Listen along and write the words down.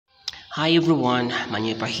Hi everyone,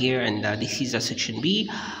 Maniepa here, and this is section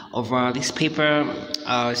B of this paper,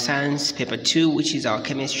 Science Paper 2, which is our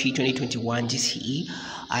Chemistry 2021 GCE.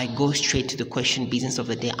 I go straight to the question, business of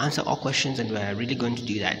the day, answer all questions, and we're really going to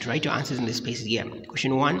do that. Write your answers in the spaces here.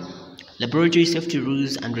 Question 1. Laboratory safety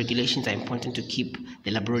rules and regulations are important to keep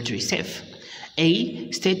the laboratory safe.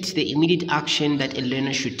 A. State the immediate action that a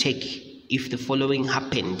learner should take if the following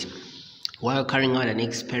happened while carrying out an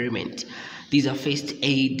experiment. These are first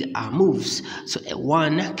aid moves. So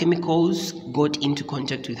 1, chemicals got into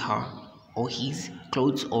contact with her or his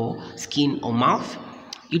clothes or skin or mouth.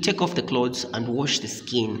 You take off the clothes and wash the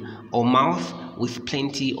skin or mouth with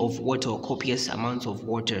plenty of water or copious amounts of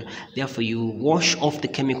water. Therefore, you wash off the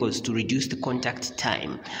chemicals to reduce the contact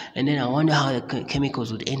time. And then I wonder how the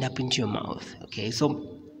chemicals would end up into your mouth. Okay,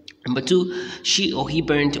 so number 2, she or he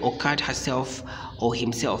burned or cut herself or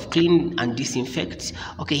himself. Clean and disinfect.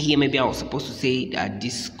 Okay, here maybe I was supposed to say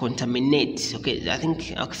discontaminate. Okay, I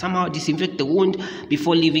think somehow disinfect the wound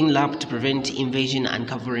before leaving lab to prevent invasion and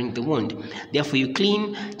covering the wound. Therefore, you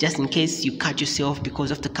clean just in case you cut yourself,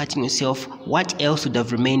 because after cutting yourself, what else would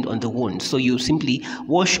have remained on the wound? So you simply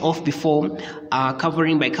wash off before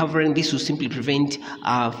covering. By covering, this will simply prevent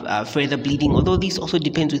further bleeding, although this also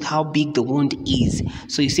depends with how big the wound is.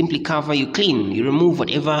 So you simply cover, you clean, you remove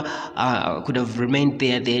whatever could have remained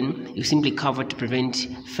there, then you simply cover to prevent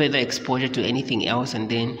further exposure to anything else, and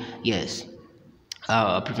then yes,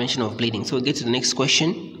 prevention of bleeding. So we'll get to the next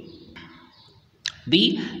question.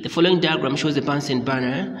 B. The following diagram shows the Bunsen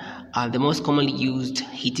burner, the most commonly used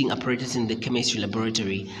heating apparatus in the chemistry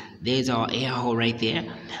laboratory. There's our air hole right there.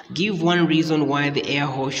 Give one reason why the air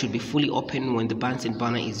hole should be fully open when the Bunsen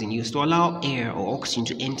burner is in use: to allow air or oxygen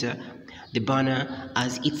to enter the burner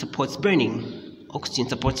as it supports burning. Oxygen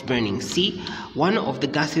supports burning. C. One of the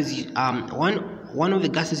gases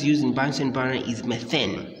used in Bunsen burner is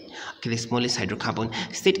methane. Okay, the smallest hydrocarbon.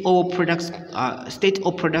 State all products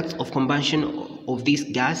of combustion of this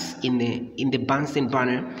gas in the Bunsen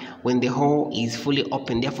burner when the hole is fully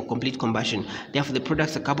open, therefore complete combustion. Therefore, the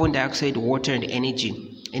products are carbon dioxide, water, and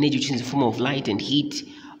energy. Energy, which is in the form of light and heat.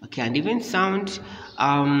 Okay, and even sound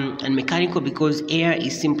and mechanical, because air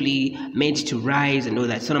is simply made to rise and all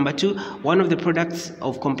that. So number 2, one of the products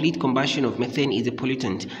of complete combustion of methane is a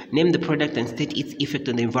pollutant. Name the product and state its effect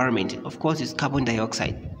on the environment. Of course, it's carbon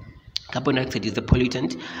dioxide. Carbon dioxide is the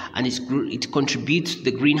pollutant, and it contributes to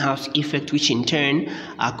the greenhouse effect, which in turn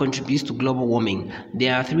contributes to global warming.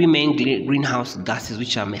 There are 3 main greenhouse gases,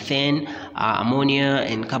 which are methane, ammonia,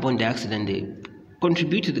 and carbon dioxide, and they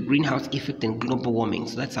contribute to the greenhouse effect and global warming.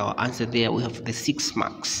 So that's our answer there. We have the 6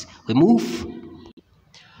 marks. We move.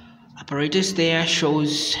 Apparatus there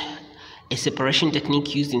shows a separation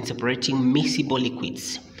technique used in separating miscible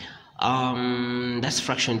liquids. That's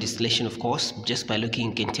fraction distillation, of course. Just by looking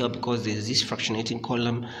you can tell, because there's this fractionating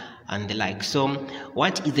column and the like. So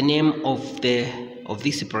what is the name of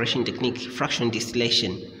this separation technique? Fraction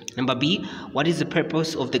distillation. Number B, what is the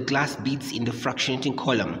purpose of the glass beads in the fractionating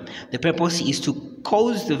column? The purpose is to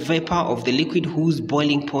cause the vapor of the liquid whose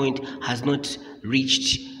boiling point has not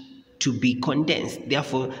reached to be condensed.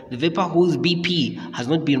 Therefore, the vapor whose BP has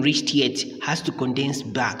not been reached yet has to condense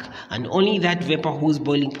back, and only that vapor whose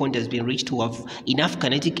boiling point has been reached to have enough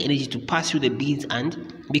kinetic energy to pass through the beads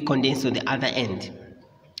and be condensed on the other end.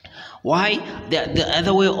 Why? The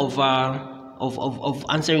other way of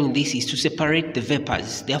answering this is to separate the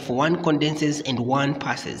vapors. Therefore, one condenses and one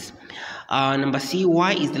passes. Number C,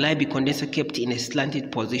 why is the Libby condenser kept in a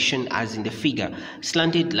slanted position as in the figure?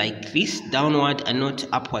 Slanted like this, downward, and not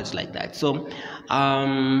upwards like that. So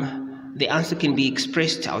the answer can be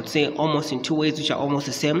expressed, I would say, almost in 2 ways, which are almost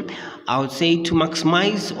the same. I would say to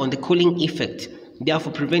maximize on the cooling effect,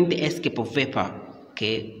 therefore prevent the escape of vapor.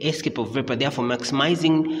 Okay, escape of vapor, therefore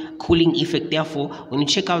maximizing cooling effect. Therefore, when you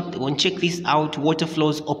check this out, water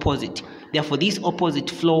flows opposite. Therefore, this opposite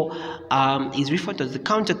flow is referred to as the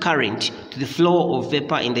counter current to the flow of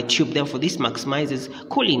vapor in the tube. Therefore, this maximizes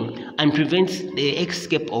cooling and prevents the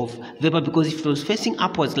escape of vapor, because if it was facing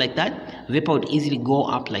upwards like that, vapor would easily go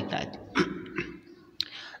up like that.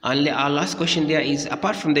 And our last question there is,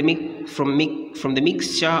 apart from the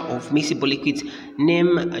mixture of miscible liquids,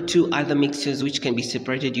 name 2 other mixtures which can be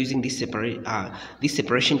separated using this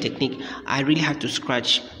separation technique. I really had to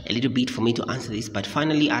scratch a little bit for me to answer this, but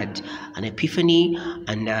finally I had an epiphany,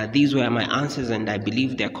 and these were my answers, and I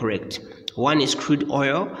believe they're correct. One is crude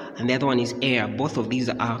oil, and the other one is air. Both of these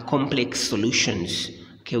are complex solutions.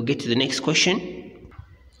 Okay, we'll get to the next question.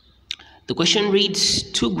 The question reads,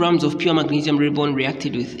 2 grams of pure magnesium ribbon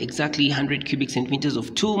reacted with exactly 100 cubic centimeters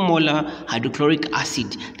of 2 molar hydrochloric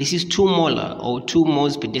acid. This is 2 molar or 2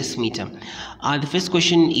 moles per decimeter. The first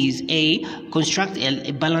question is A. Construct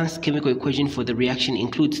a balanced chemical equation for the reaction.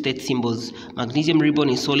 Include state symbols. Magnesium ribbon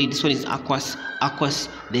is solid. This one is aqueous,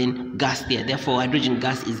 then gas there. Therefore, hydrogen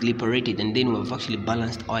gas is liberated, and then we've actually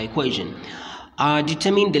balanced our equation.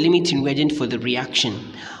 Determine the limiting reagent for the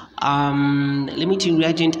reaction. Limiting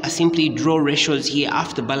reagent, I simply draw ratios here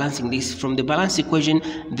after balancing this. From the balanced equation,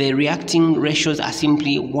 the reacting ratios are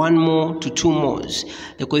simply 1 mole to 2 moles.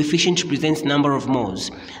 The coefficient represents number of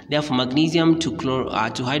moles. Therefore, magnesium to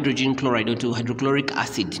hydrogen chloride or to hydrochloric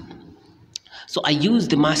acid. So I use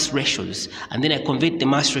the mass ratios, and then I convert the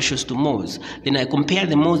mass ratios to moles. Then I compare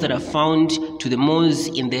the moles that are found to the moles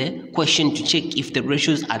in the question to check if the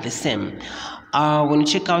ratios are the same. When you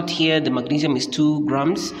check out here, the magnesium is 2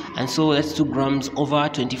 grams, and so that's 2 grams over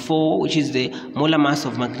 24, which is the molar mass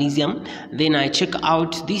of magnesium. Then I check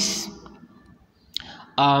out this.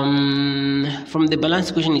 From the balance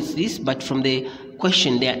equation, it's this, but from the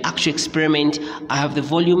question, the actual experiment, I have the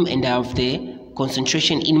volume and I have the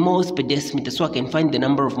concentration in moles per decimeter, so I can find the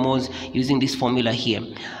number of moles using this formula here.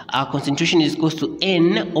 Concentration is equals to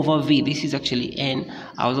N over V. This is actually N.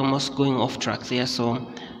 I was almost going off track there, so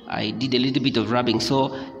I did a little bit of rubbing.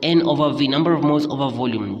 So N over V, number of moles over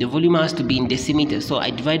volume. The volume has to be in decimeters, so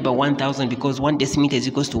I divide by 1000 because 1 decimeter is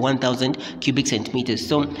equals to 1000 cubic centimeters.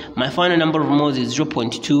 So my final number of moles is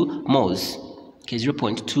 0.2 moles. Okay,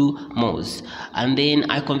 0.2 moles. And then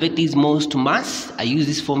I convert these moles to mass. I use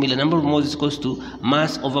this formula. Number of moles is equals to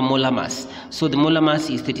mass over molar mass. So the molar mass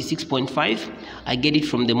is 36.5. I get it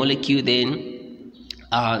from the molecule. Then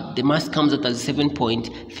the mass comes out as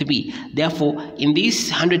 7.3. Therefore, in this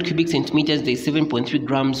 100 cubic centimeters, there is 7.3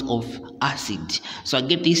 grams of acid. So I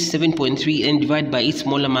get this 7.3 and divide by its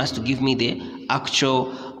molar mass to give me the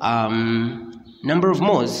actual number of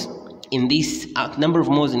moles in this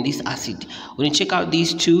acid. When you check out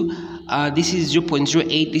these two, this is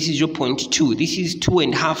 0.08, this is 0.2. This is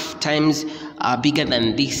 2.5 times bigger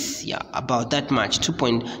than this. Yeah, about that much.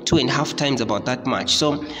 2.5 times about that much.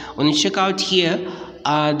 So when you check out here,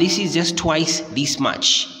 this is just twice this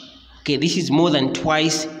much. Okay, this is more than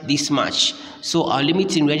twice this much. So our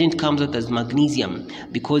limiting reagent comes out as magnesium,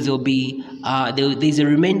 because there will be there's a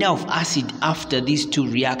remainder of acid after these two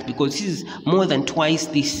react, because this is more than twice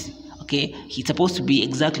this. Okay, it's supposed to be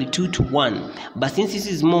exactly 2 to 1, but since this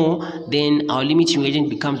is more, then our limiting reagent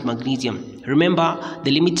becomes magnesium. Remember,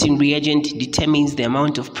 the limiting reagent determines the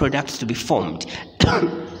amount of products to be formed.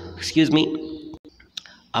 Excuse me,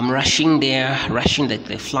 I'm rushing like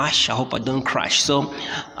the flash. I hope I don't crash. So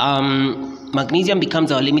magnesium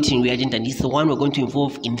becomes our limiting reagent, and it's the one we're going to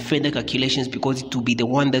involve in further calculations, because it will be the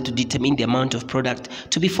one that will determine the amount of product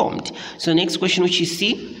to be formed. So next question, which is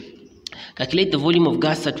C. Calculate the volume of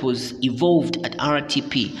gas that was evolved at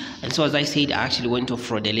RTP. And so, as I said, I actually went off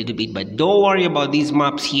road a little bit, but don't worry about these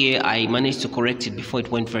maps here. I managed to correct it before it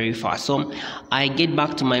went very far. So I get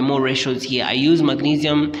back to my mole ratios here. I use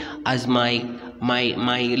magnesium as my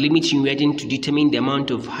limiting reagent to determine the amount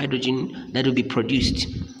of hydrogen that will be produced.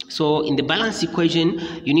 So in the balanced equation,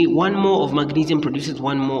 you need 1 mole of magnesium produces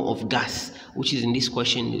 1 mole of gas, which is in this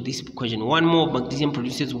question. 1 mole of magnesium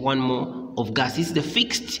produces 1 mole of gas. This is the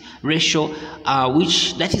fixed ratio,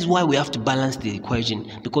 that is why we have to balance the equation,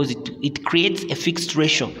 because it creates a fixed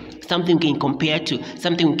ratio, something we can compare to,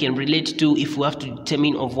 something we can relate to if we have to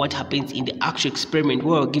determine of what happens in the actual experiment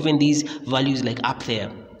where we're given these values like up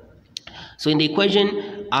there. So in the equation,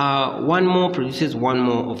 1 mole produces 1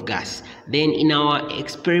 mole of gas. Then in our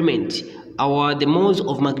experiment, the moles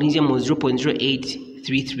of magnesium was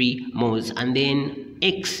 0.0833 moles, and then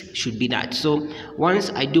X should be that. So once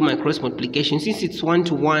I do my cross multiplication, since it's 1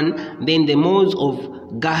 to 1, then the moles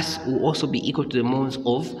of gas will also be equal to the moles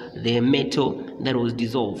of the metal that was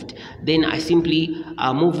dissolved. Then I simply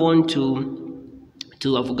move on to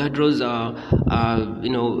Avogadro's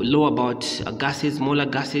law about gases, molar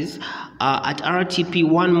gases. At RTP,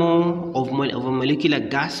 1 mole of a molecular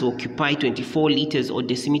gas will occupy 24 liters or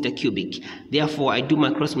decimeter cubic. Therefore, I do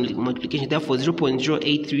my cross multiplication. Therefore,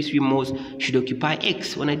 0.0833 moles should occupy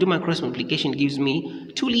X. When I do my cross multiplication, it gives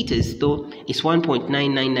me 2 liters. Though it's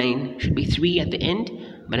 1.999, should be 3 at the end,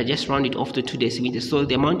 but I just round it off to 2 decimeters. So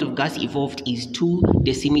the amount of gas evolved is 2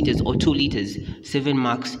 decimeters or 2 liters. 7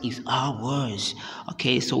 marks is ours.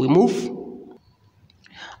 Okay, so we move.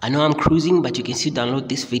 I know I'm cruising, but you can still download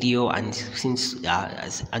this video and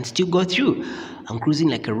still go through. I'm cruising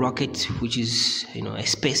like a rocket, which is a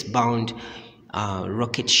space bound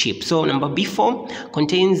rocket ship. So number B4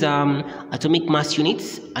 contains atomic mass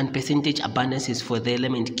units and percentage abundances for the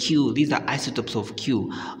element Q. These are isotopes of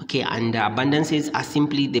Q. Okay, and abundances are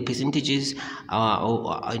simply the percentages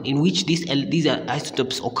in which these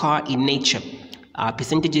isotopes occur in nature.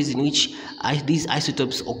 Percentages in which these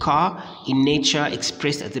isotopes occur in nature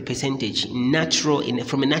expressed as a percentage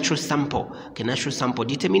from a natural sample. Okay, natural sample.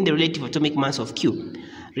 Determine the relative atomic mass of Q.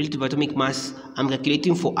 Relative atomic mass, I'm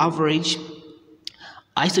calculating for average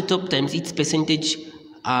isotope times its percentage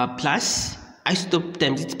plus isotope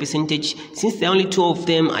times its percentage. Since there are only two of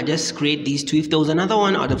them, I just create these two. If there was another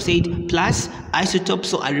one, I would have said plus isotope,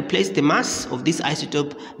 so I replace the mass of this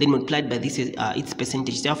isotope, then multiplied by this its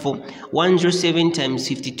percentage. Therefore 107 times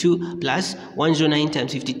 52 plus 109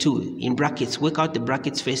 times 52 in brackets. Work out the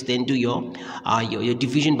brackets first, then do your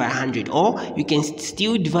division by 100, or you can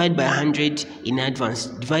still divide by 100 in advance.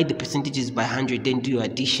 Divide the percentages by 100, then do your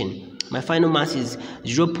addition. My final mass is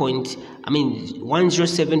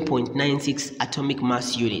 107.96 atomic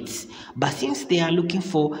mass units. But since they are looking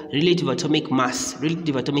for relative atomic mass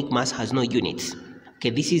has no units. Okay,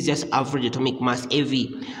 this is just average atomic mass AV,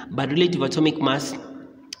 but relative atomic mass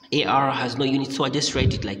AR has no units, so I just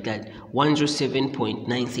write it like that,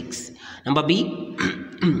 107.96. Number B,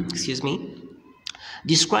 excuse me.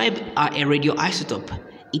 Describe a radioisotope.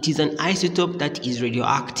 It is an isotope that is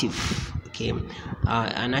radioactive. Okay,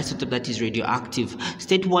 an isotope that is radioactive.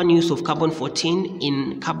 State one use of carbon-14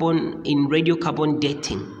 in radiocarbon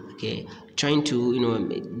dating. Okay, trying to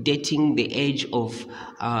dating the age of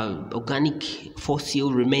organic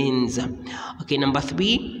fossil remains. Okay, number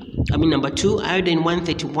two,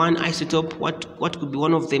 iodine-131 isotope. What could be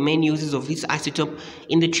one of the main uses of this isotope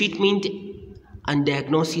in the treatment and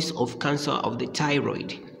diagnosis of cancer of the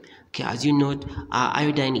thyroid? Okay, as you note,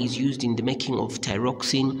 iodine is used in the making of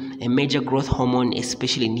thyroxine, a major growth hormone,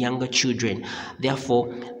 especially in younger children.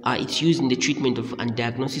 Therefore, it's used in the treatment of and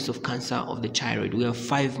diagnosis of cancer of the thyroid. We have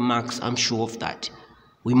 5 marks, I'm sure of that.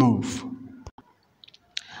 We move.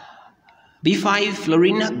 B5,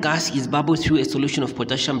 fluorine gas is bubbled through a solution of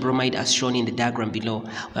potassium bromide as shown in the diagram below.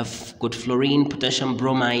 We have got fluorine, potassium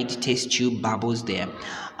bromide, test tube, bubbles there.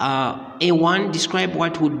 A1, describe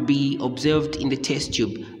what would be observed in the test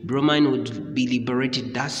tube. Bromine would be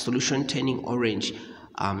liberated, thus solution turning orange,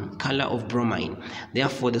 color of bromine.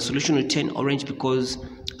 Therefore, the solution will turn orange because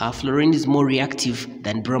fluorine is more reactive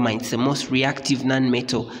than bromine. It's the most reactive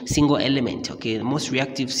non-metal single element. Okay, the most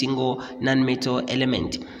reactive single non-metal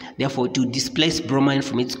element. Therefore, to displace bromine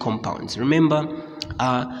from its compounds. Remember,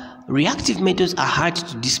 reactive metals are hard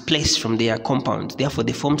to displace from their compounds. Therefore,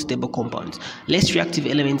 they form stable compounds. Less reactive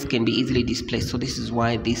elements can be easily displaced. So this is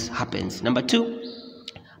why this happens. Number 2,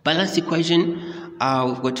 balanced equation.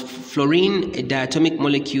 We've got fluorine, a diatomic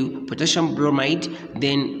molecule, potassium bromide.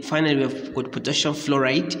 Then finally, we've got potassium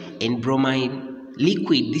fluoride and bromine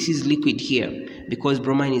liquid. This is liquid here because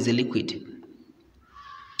bromine is a liquid.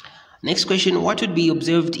 Next question, what would be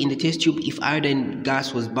observed in the test tube if iodine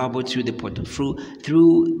gas was bubbled through the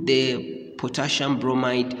potassium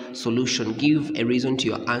bromide solution? Give a reason to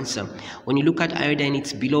your answer. When you look at iodine,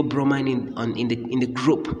 it's below bromine in the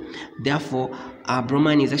group. Therefore,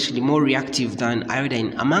 bromine is actually more reactive than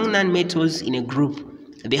iodine. Among nonmetals in a group,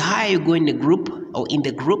 the higher you go in the group,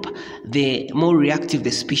 the more reactive the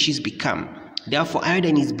species become. Therefore,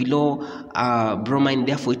 iodine is below bromine.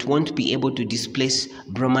 Therefore, it won't be able to displace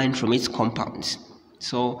bromine from its compounds.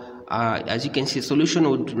 So, as you can see, the solution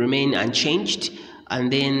would remain unchanged.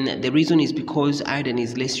 And then the reason is because iodine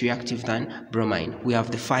is less reactive than bromine. We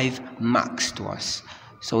have the 5 marks to us.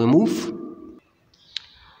 So we move.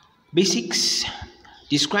 B6.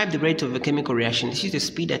 Describe the rate of a chemical reaction. This is the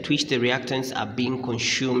speed at which the reactants are being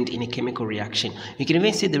consumed in a chemical reaction. You can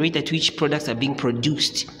even say the rate at which products are being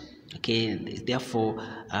produced. Okay, therefore,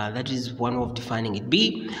 that is one way of defining it.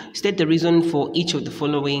 B, state the reason for each of the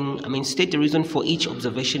following. State the reason for each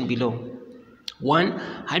observation below. 1,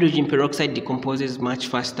 hydrogen peroxide decomposes much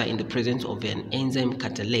faster in the presence of an enzyme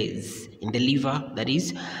catalase in the liver. That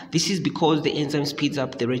is, this is because the enzyme speeds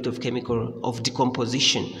up the rate of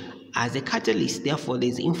decomposition as a catalyst. Therefore, there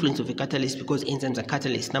is influence of a catalyst because enzymes are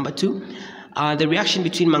catalysts. Number 2, the reaction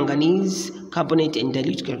between manganese carbonate and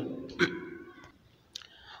dilute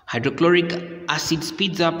hydrochloric acid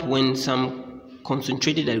speeds up when some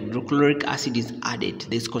concentrated hydrochloric acid is added.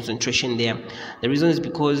 There's concentration there. The reason is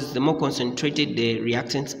because the more concentrated the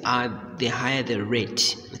reactants are, the higher the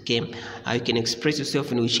rate. Okay, you can express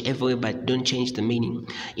yourself in whichever way, but don't change the meaning.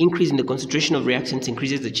 Increase in the concentration of reactants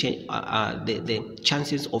increases the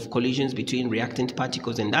chances of collisions between reactant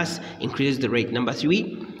particles, and thus increases the rate. Number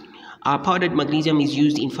 3, Powdered magnesium is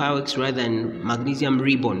used in fireworks rather than magnesium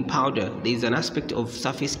ribbon powder. There is an aspect of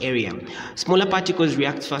surface area. Smaller particles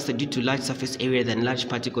react faster due to large surface area than large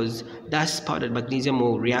particles. Thus, powdered magnesium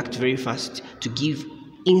will react very fast to give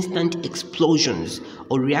instant explosions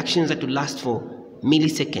or reactions that will last for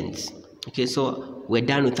milliseconds. Okay, so we're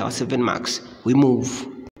done with our 7 marks. We move.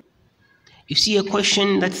 You see a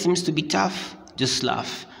question that seems to be tough, just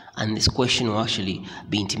laugh, and this question will actually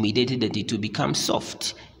be intimidated that it will become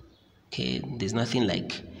soft. Okay, there's nothing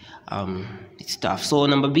like it's tough. So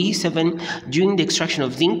number B7, during the extraction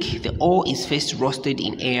of zinc, the ore is first roasted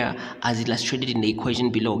in air as illustrated in the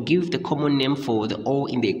equation below. Give the common name for the ore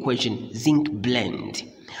in the equation, zinc blende.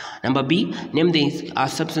 Number B, name the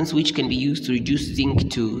substance which can be used to reduce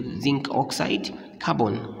zinc to zinc oxide,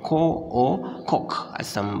 carbon, coal, or coke, as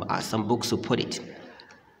some books will put it.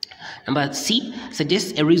 Number C,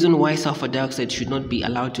 suggest a reason why sulfur dioxide should not be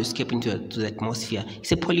allowed to escape into the atmosphere.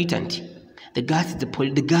 It's a pollutant. The guy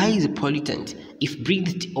is a pollutant if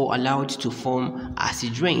breathed or allowed to form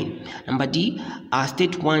acid rain. Number D,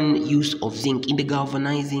 state one use of zinc in the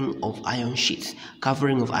galvanizing of iron sheets,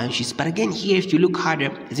 covering of iron sheets. But again, here, if you look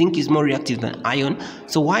harder, zinc is more reactive than iron.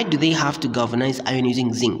 So why do they have to galvanize iron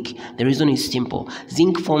using zinc? The reason is simple.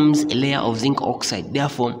 Zinc forms a layer of zinc oxide.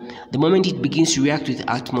 Therefore, the moment it begins to react with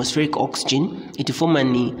atmospheric oxygen, it will form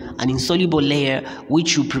an insoluble layer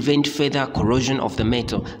which will prevent further corrosion of the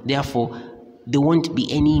metal. Therefore, there won't be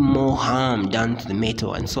any more harm done to the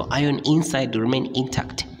metal, and so iron inside will remain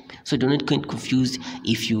intact. So do not get confused.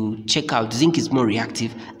 If you check out, zinc is more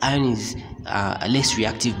reactive, iron is less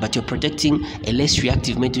reactive, but you're protecting a less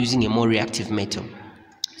reactive metal using a more reactive metal.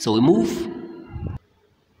 So we move.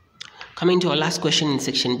 Coming to our last question in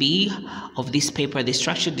section B of this paper, the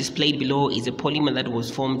structure displayed below is a polymer that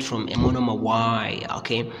was formed from a monomer Y.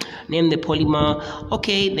 Okay, name the polymer.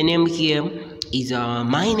 Okay, the name here is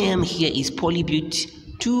my name here is polybut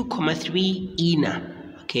 2,3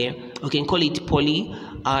 ene. Okay, we can call it poly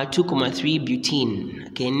 2,3 butene.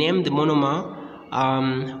 Okay, name the monomer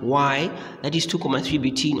Y, that is 2,3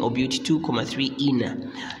 butene or but 2,3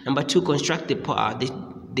 ene. Number 2, construct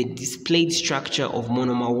the displayed structure of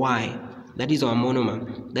monomer Y. That is our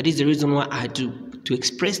monomer. That is the reason why I had to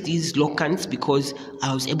express these locants, because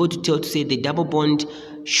I was able to say the double bond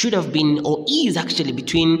should have been or is actually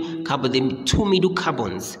between the 2 middle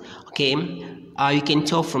carbons. Okay, you can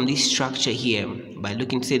tell from this structure here by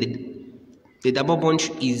looking to say that the double bond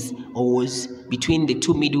is or was between the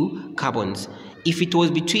 2 middle carbons. If it was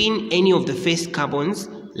between any of the first carbons,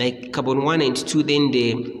 like carbon 1 and 2, then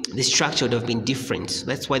the structure would have been different. So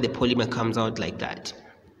that's why the polymer comes out like that.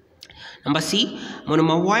 Number C,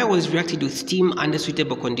 monomer Y was reacted with steam under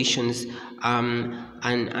suitable conditions, and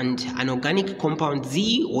an organic compound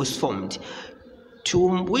Z was formed.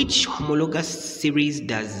 To which homologous series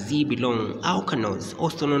does Z belong? Alkanols,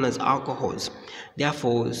 also known as alcohols.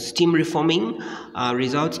 Therefore, steam reforming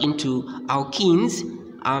results into alkenes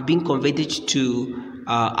being converted to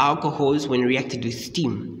alcohols when reacted with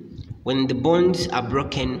steam. When the bonds are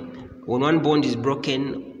broken, when one bond is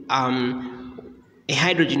broken, a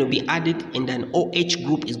hydrogen will be added and an OH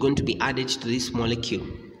group is going to be added to this molecule.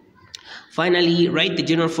 Finally, write the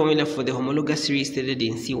general formula for the homologous series stated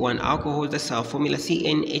in C1 alcohols. That's our formula,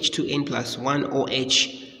 CnH2n plus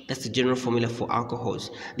 1OH. That's the general formula for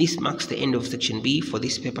alcohols. This marks the end of section B for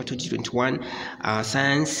this paper 2021,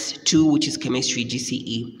 Science 2, which is Chemistry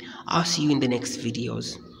GCE. I'll see you in the next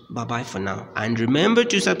videos. Bye-bye for now. And remember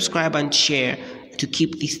to subscribe and share to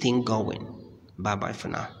keep this thing going. Bye-bye for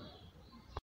now.